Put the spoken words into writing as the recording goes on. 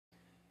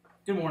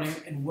Good morning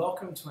and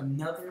welcome to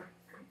another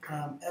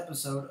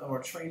episode of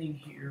our training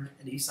here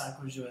at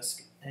eCyclers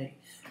USA.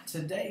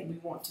 Today we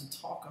want to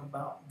talk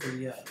about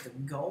the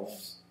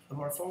goals of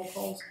our phone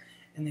calls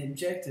and the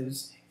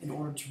objectives in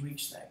order to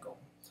reach that goal.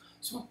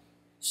 So we'll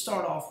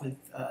start off with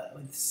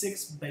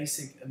 6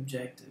 basic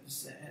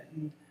objectives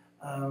and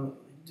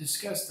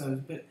discuss those.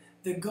 But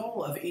the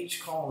goal of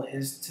each call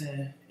is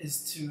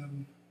to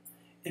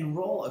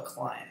enroll a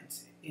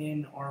client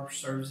in our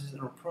services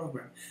and our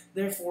program.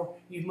 Therefore,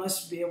 you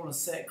must be able to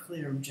set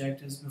clear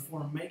objectives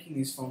before making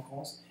these phone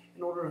calls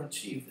in order to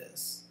achieve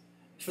this.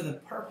 For the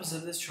purpose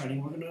of this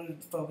training, we're going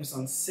to focus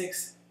on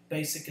 6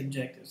 basic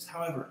objectives.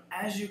 However,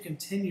 as you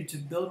continue to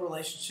build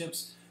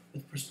relationships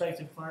with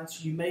prospective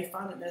clients, you may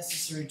find it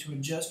necessary to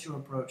adjust your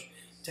approach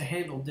to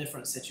handle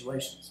different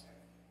situations.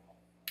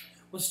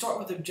 We'll start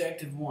with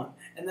objective 1,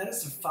 and that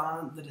is to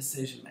find the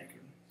decision maker.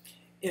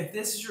 If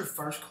this is your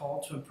first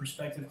call to a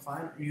prospective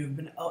client or you've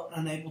been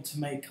unable to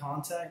make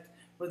contact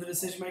with the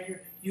decision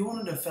maker, you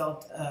want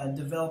to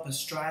develop a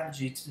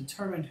strategy to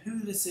determine who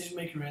the decision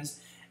maker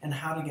is and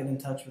how to get in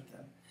touch with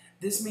them.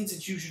 This means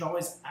that you should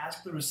always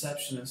ask the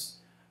receptionist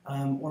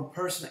or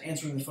person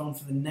answering the phone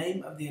for the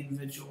name of the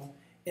individual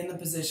in the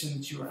position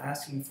that you are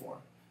asking for.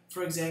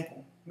 For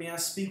example, may I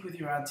speak with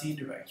your IT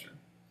director?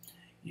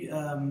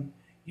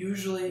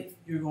 Usually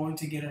you're going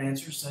to get an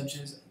answer such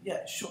as,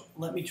 yeah, sure,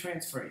 let me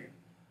transfer you.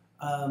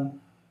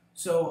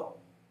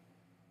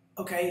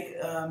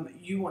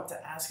 You want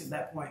to ask at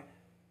that point,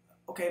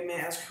 okay, may I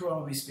ask who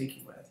I'll be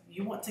speaking with?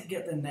 You want to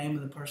get the name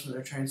of the person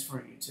they're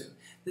transferring you to.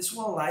 This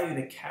will allow you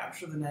to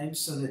capture the name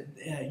so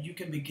that you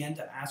can begin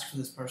to ask for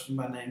this person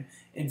by name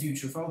in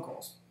future phone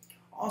calls.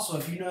 Also,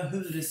 if you know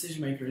who the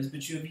decision maker is,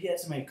 but you have yet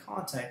to make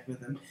contact with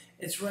them,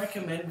 it's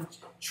recommended to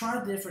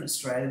try different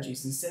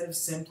strategies. Instead of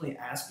simply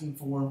asking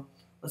for,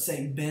 let's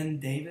say, Ben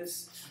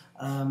Davis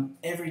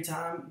every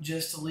time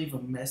just to leave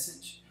a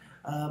message,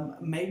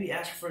 maybe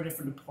ask for a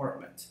different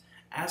department.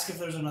 Ask if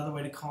there's another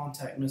way to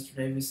contact Mr.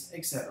 Davis,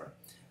 etc.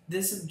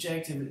 This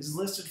objective is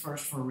listed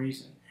first for a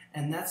reason,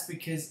 and that's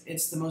because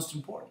it's the most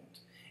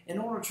important. In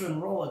order to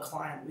enroll a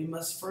client, we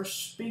must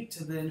first speak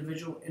to the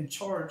individual in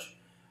charge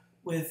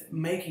with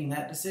making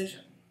that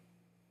decision.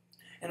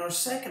 And our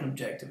second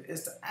objective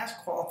is to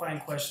ask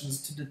qualifying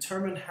questions to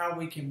determine how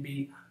we can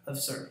be of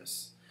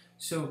service.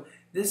 So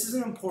this is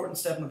an important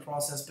step in the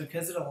process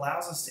because it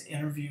allows us to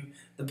interview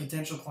the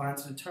potential client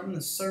to determine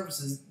the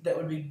services that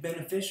would be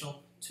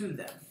beneficial to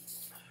them.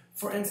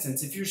 For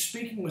instance, if you're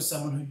speaking with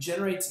someone who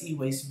generates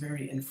e-waste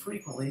very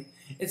infrequently,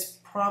 it's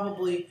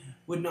probably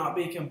would not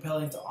be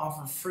compelling to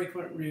offer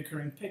frequent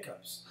recurring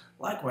pickups.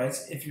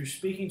 Likewise, if you're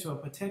speaking to a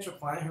potential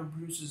client who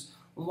produces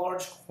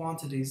large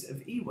quantities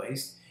of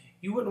e-waste,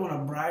 you wouldn't want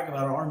to brag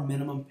about our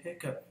minimum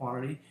pickup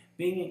quantity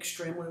being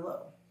extremely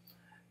low.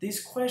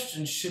 These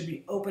questions should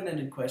be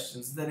open-ended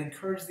questions that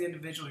encourage the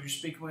individual you're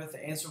speaking with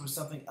to answer with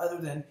something other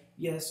than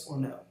yes or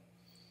no.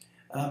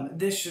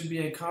 This should be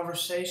a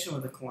conversation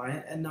with the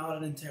client and not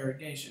an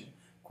interrogation.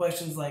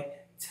 Questions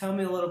like, tell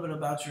me a little bit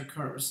about your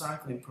current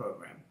recycling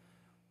program,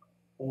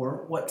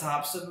 or what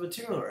types of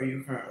material are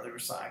you currently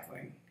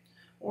recycling,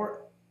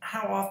 or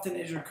how often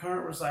is your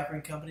current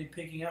recycling company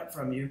picking up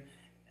from you,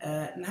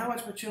 and how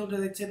much material do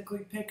they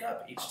typically pick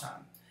up each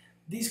time?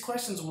 These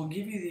questions will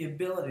give you the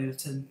ability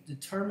to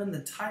determine the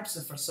types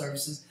of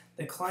services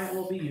the client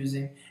will be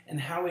using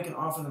and how we can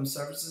offer them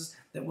services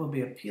that will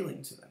be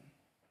appealing to them.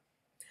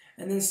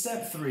 And then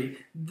step 3,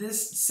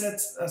 this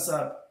sets us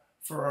up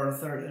for our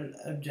third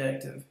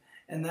objective,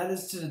 and that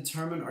is to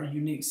determine our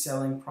unique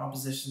selling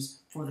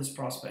propositions for this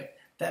prospect.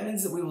 That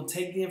means that we will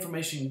take the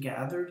information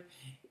gathered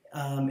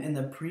in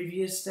the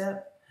previous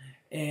step,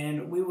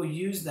 and we will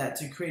use that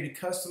to create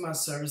a customized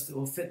service that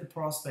will fit the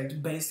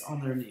prospect based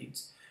on their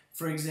needs.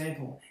 For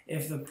example,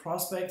 if the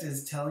prospect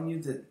is telling you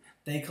that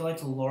they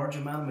collect a large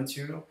amount of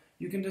material,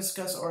 you can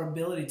discuss our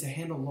ability to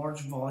handle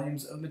large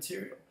volumes of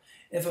material.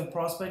 If a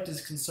prospect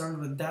is concerned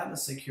with data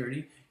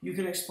security, you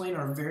can explain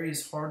our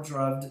various hard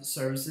drive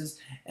services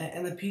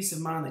and the peace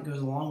of mind that goes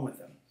along with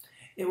them.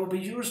 It will be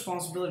your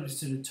responsibility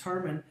to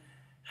determine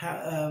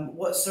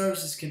what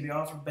services can be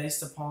offered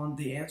based upon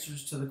the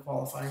answers to the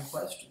qualifying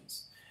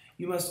questions.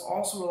 You must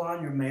also rely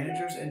on your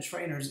managers and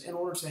trainers in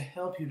order to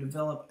help you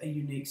develop a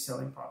unique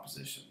selling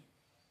proposition.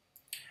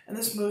 And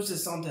this moves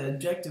us on to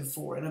objective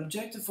 4. And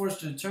objective 4 is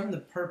to determine the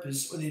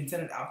purpose or the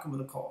intended outcome of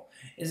the call.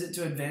 Is it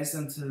to advance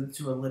them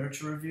to a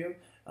literature review,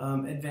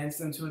 advance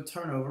them to a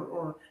turnover,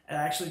 or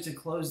actually to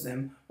close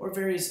them, or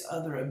various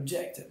other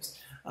objectives?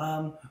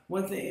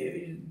 When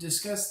they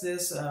discuss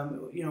this,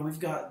 we've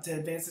got to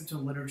advance them to a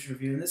literature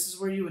review, and this is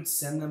where you would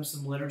send them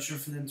some literature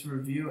for them to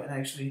review and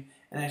actually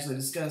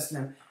discuss.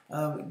 Now,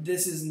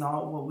 this is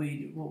not what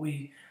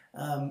we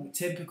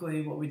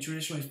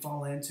traditionally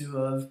fall into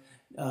of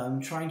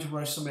trying to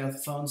rush somebody off the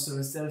phone. So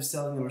instead of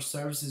selling them our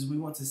services, we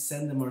want to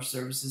send them our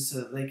services so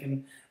that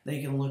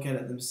they can look at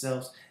it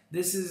themselves.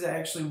 This is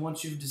actually,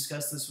 once you've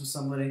discussed this with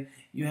somebody,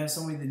 you have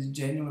somebody that's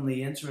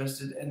genuinely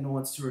interested and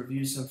wants to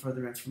review some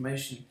further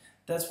information.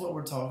 That's what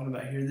we're talking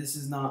about here. This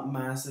is not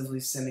massively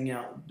sending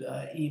out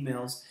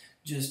emails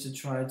just to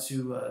try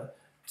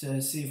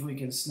to see if we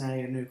can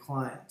snag a new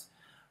client.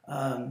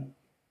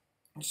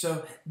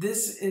 So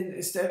this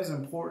step is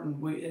important.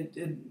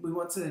 We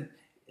want to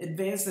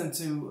advance them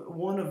to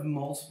one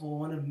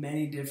of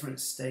many different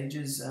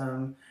stages.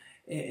 And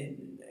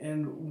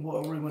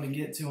what we want to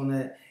get to on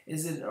that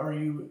is that, are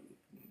you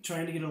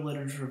trying to get a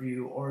literature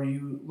review, or are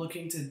you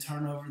looking to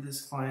turn over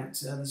this client,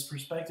 this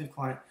prospective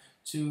client,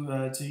 to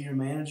your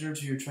manager,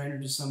 to your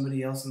trainer, to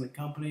somebody else in the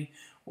company?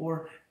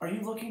 Or are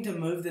you looking to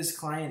move this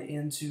client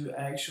into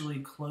actually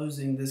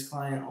closing this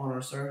client on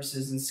our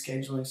services and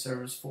scheduling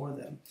service for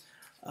them?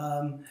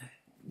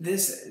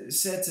 This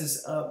sets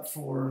us up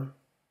for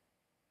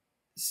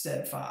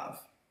step 5.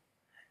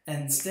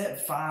 And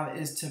step 5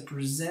 is to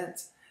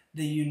present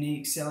the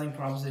unique selling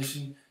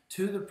proposition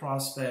to the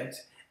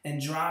prospect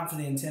and drive for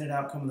the intended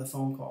outcome of the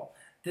phone call.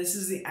 This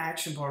is the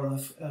action part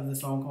of the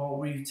phone call,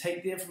 where you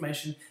take the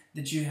information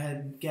that you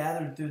had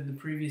gathered through the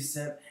previous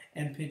step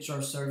and pitch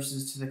our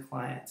services to the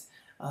client.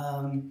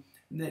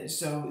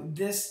 So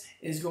this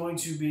is going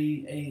to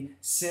be a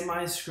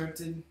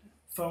semi-scripted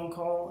phone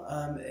call.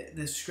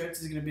 The script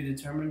is going to be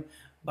determined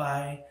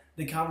by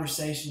the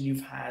conversation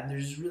you've had.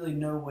 There's really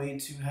no way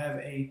to have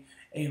a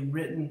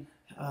written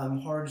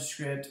hard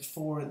script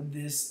for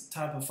this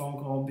type of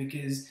phone call,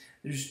 because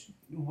there's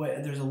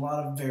a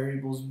lot of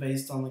variables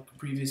based on the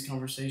previous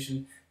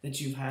conversation that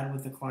you've had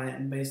with the client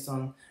and based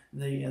on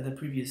the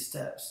previous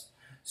steps.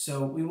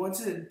 So we want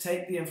to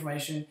take the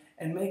information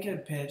and make a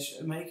pitch,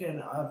 make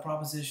a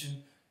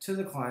proposition to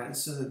the client,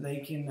 so that they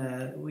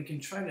can we can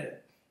try to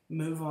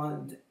move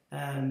on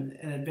and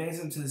advance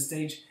them to the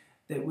stage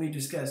that we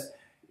discussed.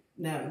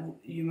 Now,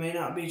 you may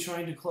not be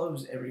trying to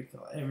close every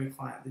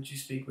client that you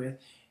speak with.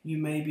 You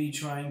may be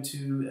trying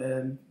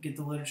to get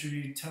the literature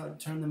review,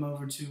 turn them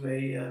over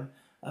to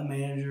a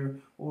manager,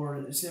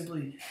 or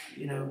simply,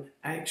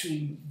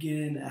 actually get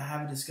in,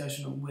 have a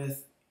discussion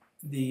with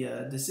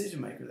the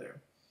decision maker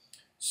there.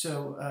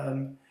 So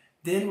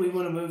then we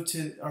want to move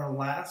to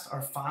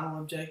our final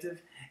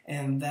objective,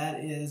 and that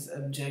is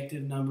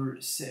objective number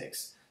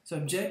 6. So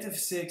objective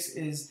 6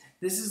 is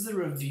the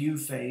review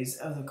phase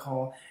of the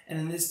call, and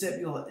in this step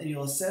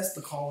you'll assess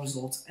the call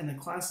results and the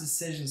client's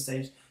decision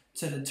stage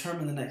to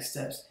determine the next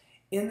steps.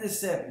 In this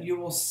step, you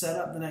will set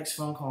up the next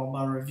phone call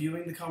by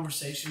reviewing the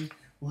conversation,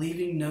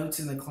 leaving notes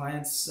in the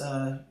client's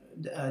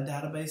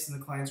database, in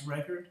the client's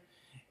record,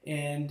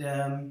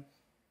 and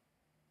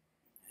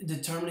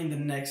determining the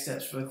next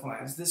steps for the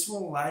clients. This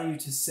will allow you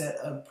to set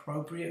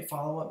appropriate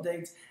follow-up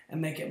dates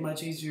and make it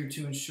much easier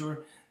to ensure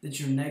that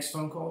your next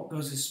phone call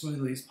goes as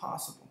smoothly as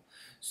possible.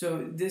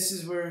 So this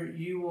is where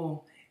you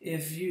will,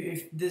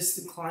 if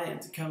this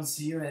client comes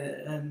to you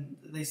and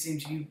they seem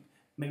to you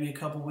maybe a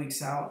couple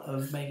weeks out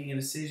of making a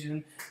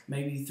decision,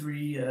 maybe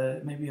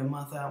maybe a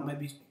month out,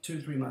 maybe 2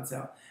 or 3 months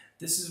out,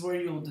 this is where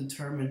you'll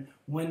determine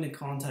when to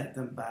contact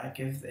them back.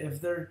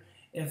 If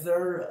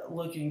they're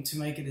looking to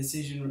make a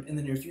decision in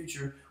the near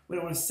future, we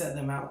don't want to set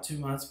them out 2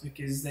 months,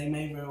 because they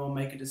may very well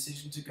make a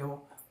decision to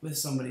go with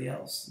somebody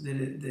else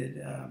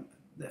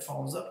that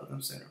follows up with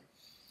them sooner.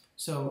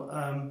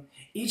 So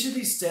each of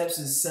these steps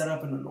is set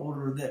up in an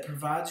order that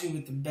provides you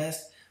with the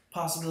best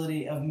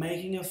possibility of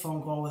making a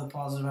phone call with a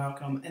positive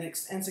outcome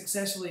and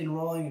successfully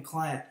enrolling a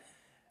client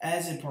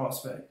as a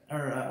prospect,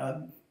 or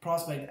a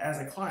prospect as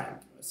a client.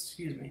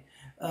 Excuse me.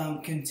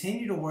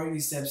 Continue to work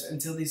these steps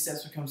until these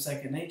steps become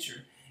second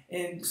nature.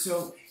 And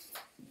so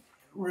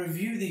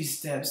review these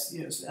steps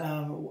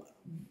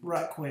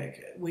right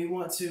quick. We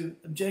want to,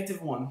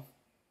 objective 1,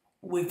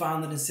 we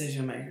find the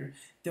decision maker.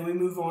 Then we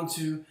move on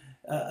to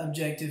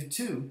objective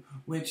 2,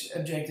 which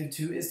objective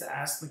 2 is to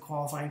ask the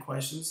qualifying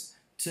questions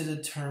to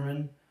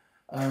determine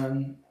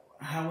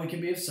how we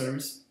can be of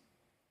service.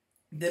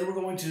 Then we're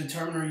going to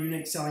determine our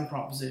unique selling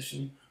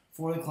proposition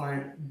for the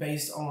client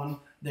based on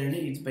their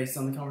needs, based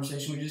on the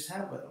conversation we just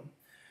had with them.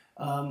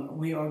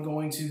 We are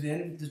going to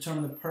then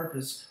determine the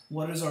purpose.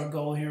 What is our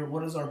goal here?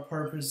 What is our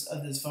purpose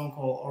of this phone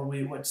call? Or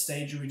what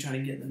stage are we trying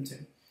to get them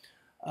to?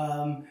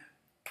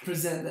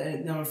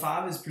 Number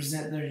 5 is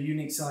present their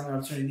unique selling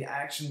opportunity. The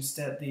action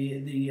step,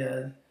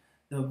 the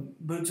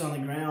boots on the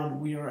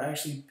ground. We are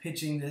actually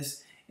pitching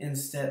this in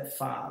step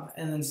 5,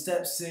 and then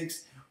step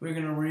 6, we're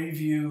going to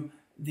review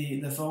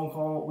the phone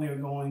call. We are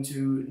going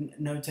to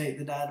notate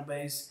the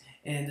database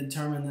and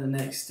determine the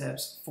next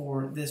steps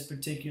for this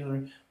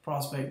particular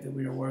prospect that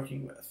we are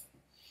working with.